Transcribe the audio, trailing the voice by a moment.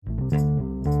Hi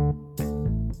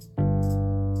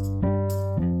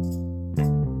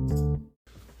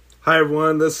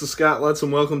everyone, this is Scott Lutz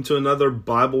and welcome to another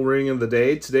Bible reading of the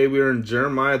day. Today we are in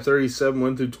Jeremiah 37,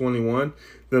 1 through 21,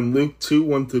 then Luke 2,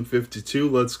 1 through 52.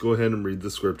 Let's go ahead and read the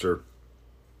scripture.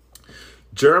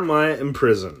 Jeremiah in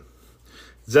prison.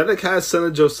 Zedekiah son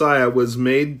of Josiah was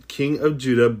made king of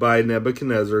Judah by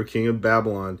Nebuchadnezzar, king of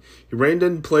Babylon. He reigned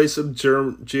in place of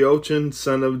Jehoiachin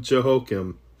son of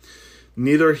Jehoiakim.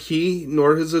 Neither he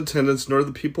nor his attendants nor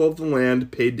the people of the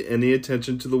land paid any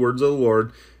attention to the words of the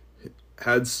Lord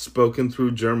had spoken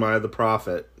through Jeremiah the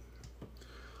prophet.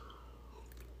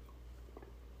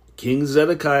 King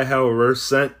Zedekiah, however,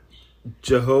 sent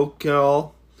Jehoiakim,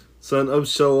 son of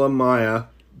Shelemiah,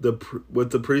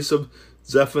 with the priest of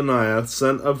Zephaniah,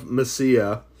 son of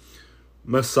Messiah,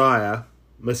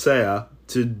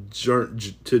 to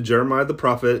Jeremiah the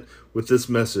prophet with this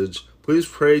message: "Please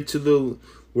pray to the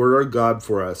Lord our God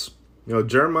for us." Now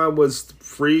Jeremiah was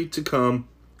free to come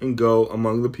and go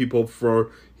among the people, for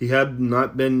he had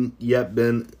not yet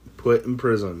been put in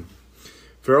prison.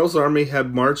 Pharaoh's army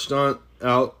had marched out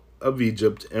of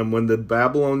Egypt, and when the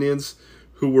Babylonians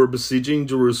who were besieging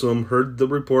Jerusalem heard the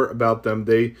report about them,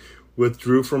 they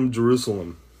withdrew from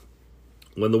Jerusalem.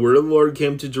 When the word of the Lord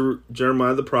came to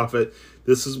Jeremiah the prophet,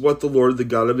 "This is what the Lord, the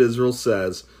God of Israel,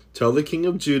 says. Tell the king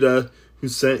of Judah, who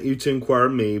sent you to inquire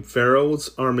of me, Pharaoh's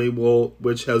army,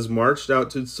 which has marched out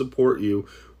to support you,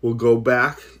 will go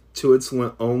back to its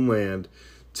own land,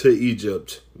 to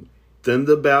Egypt. Then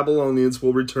the Babylonians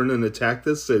will return and attack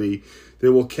this city. They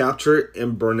will capture it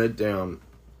and burn it down.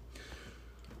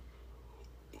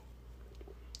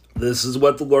 This is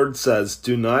what the Lord says.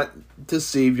 Do not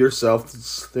deceive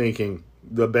yourselves, thinking,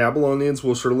 the Babylonians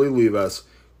will surely leave us.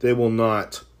 They will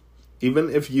not.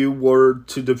 Even if you were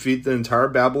to defeat the entire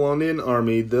Babylonian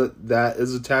army that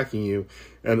is attacking you,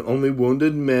 and only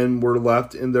wounded men were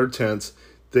left in their tents,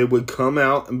 they would come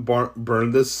out and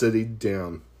burn this city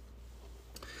down."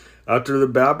 After the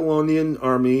Babylonian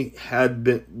army had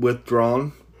been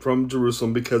withdrawn from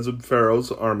Jerusalem because of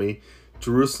Pharaoh's army,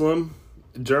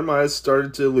 Jeremiah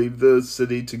started to leave the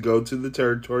city to go to the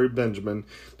territory of Benjamin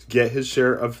to get his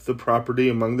share of the property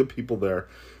among the people there.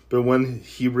 But when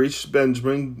he reached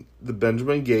the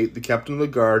Benjamin gate, the captain of the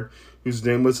guard, whose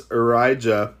name was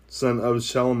Urijah, son of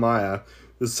Shelemiah,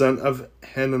 the son of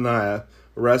Hananiah,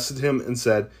 arrested him and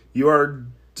said, "You are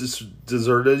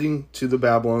deserting to the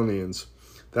Babylonians."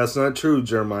 "That's not true,"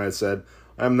 Jeremiah said.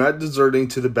 "I am not deserting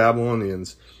to the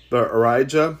Babylonians." But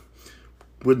Urijah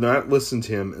would not listen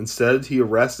to him. Instead, he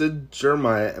arrested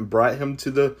Jeremiah and brought him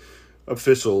to the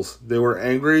officials. They were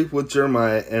angry with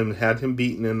Jeremiah and had him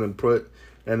beaten and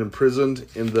imprisoned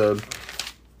in the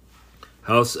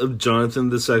house of Jonathan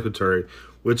the secretary,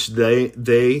 which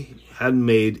they had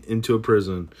made into a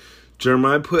prison.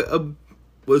 Jeremiah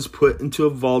was put into a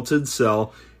vaulted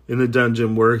cell in a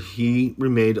dungeon where he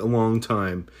remained a long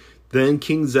time. Then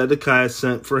King Zedekiah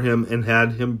sent for him and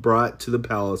had him brought to the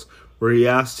palace, where he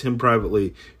asked him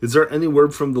privately, "Is there any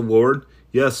word from the Lord?"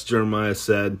 "Yes," Jeremiah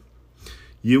said.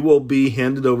 "You will be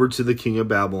handed over to the king of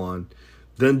Babylon."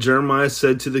 Then Jeremiah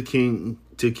said to King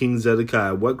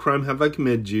Zedekiah, "What crime have I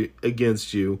committed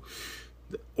against you,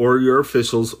 or your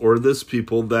officials, or this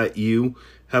people, that you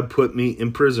have put me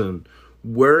in prison?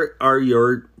 Where are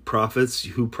your prophets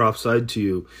who prophesied to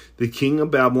you? The king of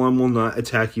Babylon will not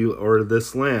attack you or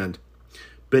this land.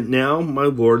 But now, my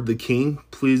lord, the king,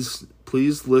 please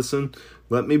listen.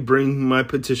 Let me bring my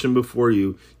petition before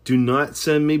you. Do not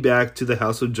send me back to the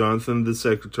house of Jonathan the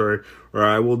secretary, or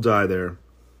I will die there."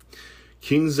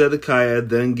 King Zedekiah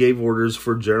then gave orders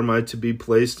for Jeremiah to be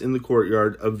placed in the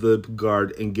courtyard of the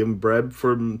guard and given bread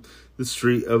from the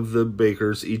street of the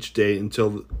bakers each day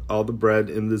until all the bread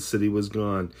in the city was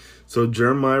gone. So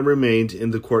Jeremiah remained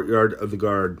in the courtyard of the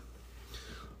guard.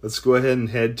 Let's go ahead and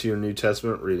head to your New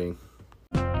Testament reading.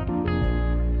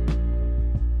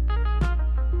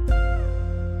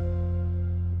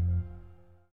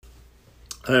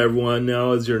 Hi everyone,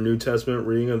 now is your New Testament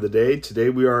reading of the day. Today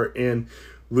we are in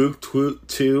Luke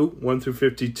 2, 1 through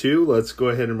 52. Let's go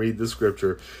ahead and read the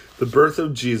scripture. The birth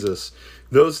of Jesus.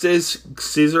 In those days,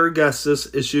 Caesar Augustus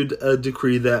issued a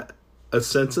decree that a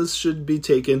census should be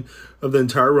taken of the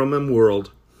entire Roman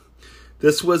world.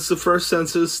 This was the first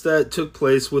census that took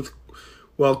place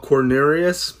while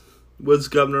Quirinius was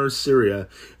governor of Syria,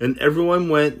 and everyone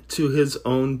went to his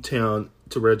own town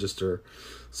to register.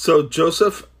 So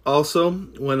Joseph also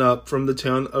went up from the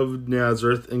town of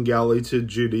Nazareth in Galilee to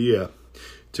Judea,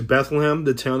 to Bethlehem,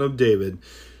 the town of David,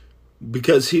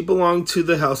 because he belonged to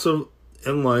the house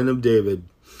and line of David.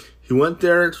 He went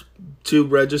there to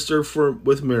register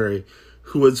with Mary,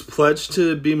 who was pledged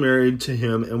to be married to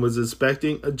him and was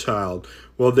expecting a child.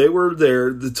 While they were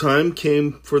there, the time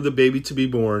came for the baby to be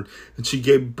born, and she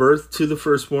gave birth to her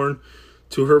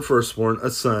firstborn, a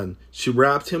son. She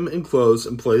wrapped him in clothes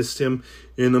and placed him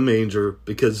in a manger,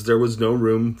 because there was no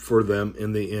room for them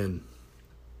in the inn.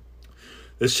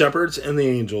 The shepherds and the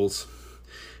angels.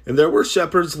 And there were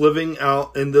shepherds living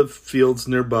out in the fields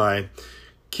nearby,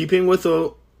 keeping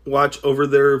watch over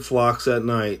their flocks at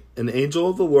night. An angel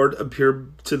of the Lord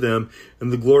appeared to them,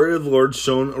 and the glory of the Lord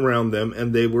shone around them,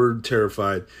 and they were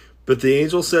terrified. But the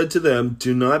angel said to them,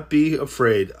 "Do not be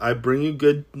afraid. I bring you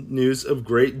good news of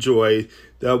great joy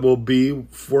that will be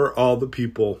for all the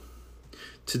people.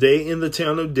 Today in the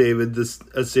town of David,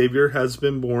 a Savior has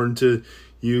been born to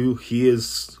you. He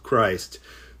is Christ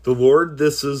the Lord.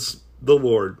 This is the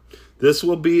Lord. This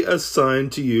will be a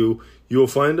sign to you. You will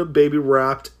find a baby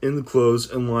wrapped in clothes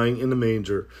and lying in a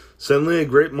manger." Suddenly a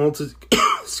great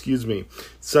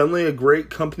Suddenly a great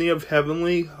company of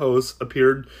heavenly hosts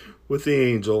appeared with the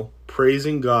angel,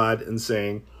 praising God and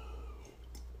saying,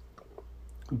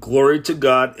 "Glory to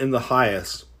God in the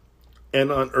highest,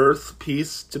 and on earth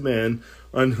peace to men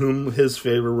on whom his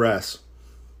favor rests."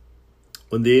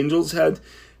 When the angels had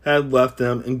left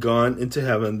them and gone into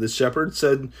heaven, the shepherds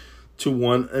said to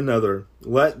one another,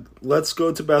 Let's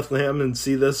go to Bethlehem and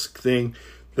see this thing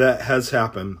that has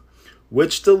happened,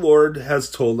 which the Lord has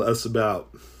told us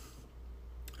about.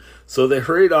 So they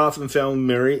hurried off and found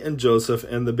Mary and Joseph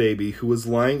and the baby, who was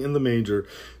lying in the manger.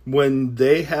 When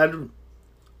they had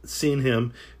seen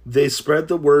him, they spread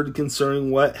the word concerning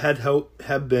what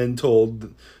had been told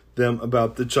them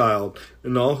about the child,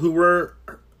 and all who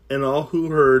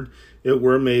heard it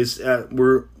were amazed at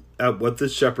what the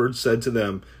shepherds said to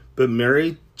them. But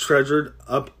Mary treasured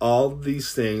up all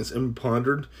these things and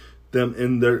pondered them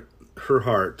in her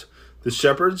heart. The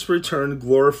shepherds returned,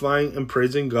 glorifying and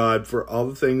praising God for all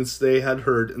the things they had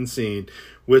heard and seen,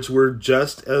 which were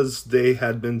just as they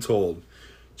had been told.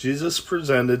 Jesus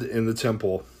presented in the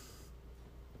temple.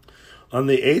 On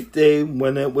the 8th day,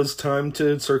 when it was time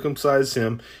to circumcise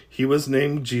him, he was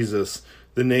named Jesus,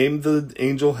 the name the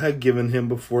angel had given him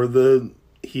before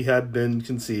he had been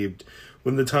conceived.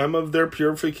 When the time of their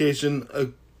purification,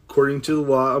 according to the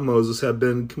law of Moses, had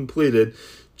been completed,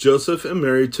 Joseph and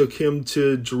Mary took him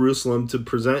to Jerusalem to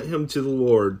present him to the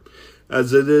Lord.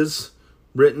 As it is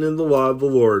written in the law of the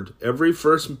Lord, every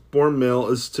firstborn male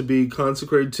is to be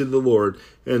consecrated to the Lord,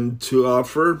 and to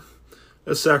offer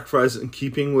a sacrifice in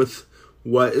keeping with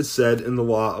what is said in the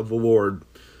law of the Lord,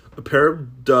 a pair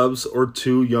of doves or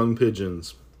 2 young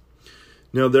pigeons.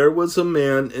 Now there was a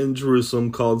man in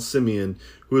Jerusalem called Simeon,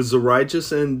 who was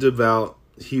righteous and devout.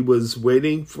 He was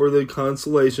waiting for the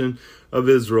consolation of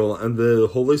Israel, and the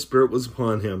Holy Spirit was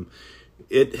upon him.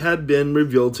 It had been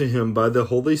revealed to him by the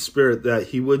Holy Spirit that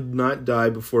he would not die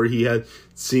before he had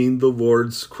seen the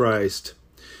Lord's Christ.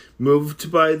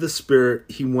 Moved by the Spirit,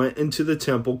 he went into the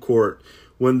temple court.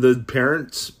 When the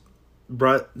parents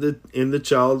brought in the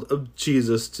child of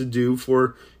Jesus to do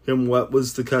for him what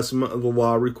was the custom of the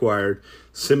law required,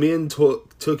 Simeon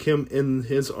took him in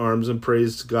his arms and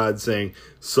praised God, saying,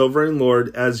 "Sovereign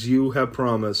Lord, as you have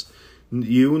promised,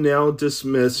 you now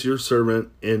dismiss your servant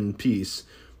in peace.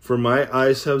 For my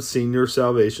eyes have seen your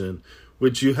salvation,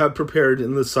 which you have prepared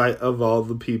in the sight of all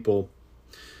the people,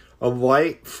 a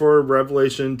light for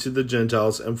revelation to the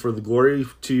Gentiles and for the glory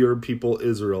to your people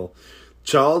Israel."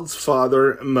 Child's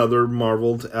father and mother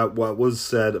marveled at what was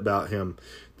said about him.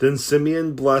 Then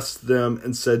Simeon blessed them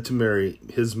and said to Mary,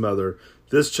 his mother,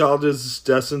 "This child is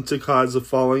destined to cause the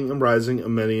falling and rising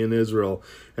of many in Israel,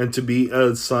 and to be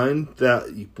a sign that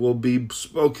will be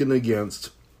spoken against,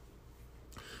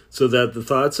 so that the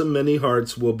thoughts of many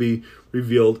hearts will be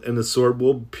revealed, and the sword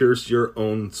will pierce your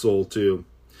own soul too."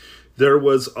 There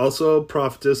was also a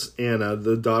prophetess Anna,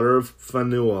 the daughter of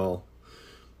Phanuel,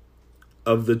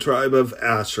 of the tribe of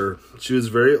Asher. She was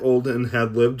very old and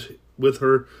had lived with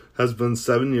her husband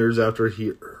 7 years after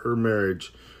her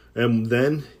marriage, and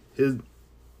then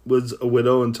was a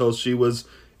widow until she was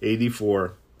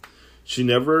 84. She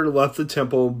never left the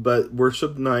temple, but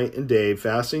worshipped night and day,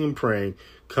 fasting and praying.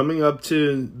 Coming up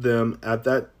to them at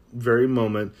that very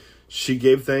moment, she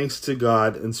gave thanks to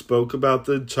God and spoke about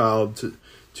the child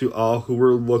to all who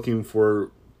were looking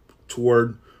forward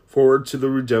to the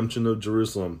redemption of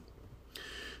Jerusalem.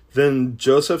 Then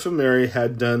Joseph and Mary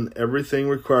had done everything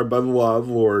required by the law of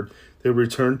the Lord. They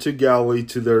returned to Galilee,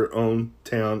 to their own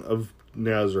town of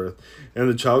Nazareth. And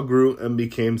the child grew and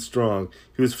became strong.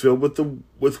 He was filled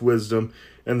with wisdom,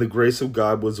 and the grace of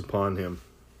God was upon him.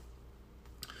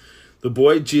 The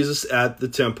boy Jesus at the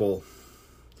temple.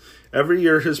 Every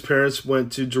year his parents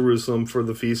went to Jerusalem for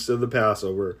the feast of the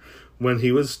Passover. When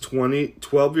he was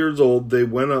 12 years old, they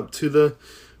went up to the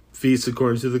feast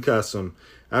according to the custom.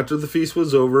 After the feast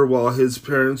was over, while his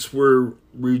parents were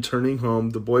returning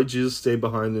home, the boy Jesus stayed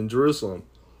behind in Jerusalem.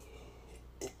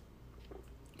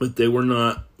 But they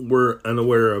were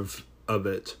unaware of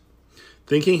it.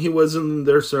 Thinking he was in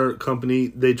their company,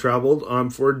 they traveled on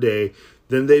for a day.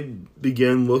 Then they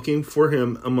began looking for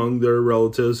him among their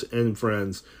relatives and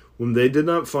friends. When they did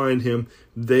not find him,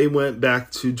 they went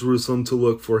back to Jerusalem to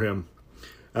look for him.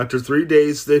 After 3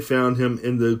 days, they found him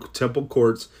in the temple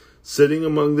courts, sitting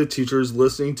among the teachers,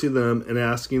 listening to them and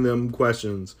asking them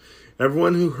questions.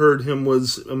 Everyone who heard him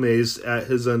was amazed at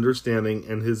his understanding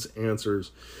and his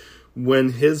answers.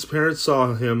 When his parents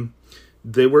saw him,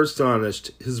 they were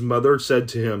astonished. His mother said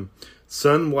to him,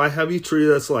 "Son, why have you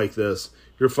treated us like this?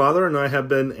 Your father and I have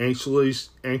been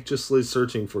anxiously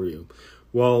searching for you."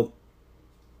 "Well,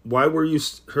 why were you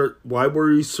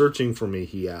searching for me?"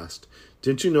 he asked.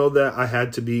 "Didn't you know that I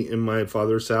had to be in my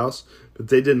father's house?" But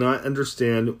they did not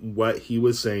understand what he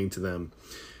was saying to them.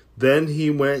 Then he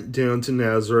went down to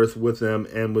Nazareth with them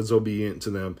and was obedient to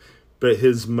them. But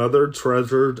his mother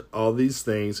treasured all these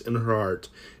things in her heart.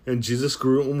 And Jesus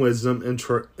grew in wisdom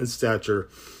and stature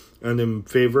and in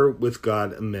favor with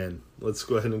God and men. Let's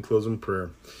go ahead and close in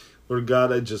prayer. Lord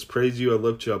God, I just praise you. I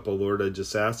lift you up, O Lord. I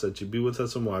just ask that you be with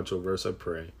us and watch over us, I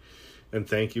pray. And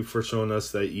thank you for showing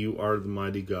us that you are the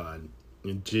mighty God.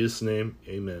 In Jesus' name,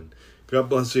 amen. God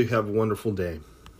bless you. Have a wonderful day.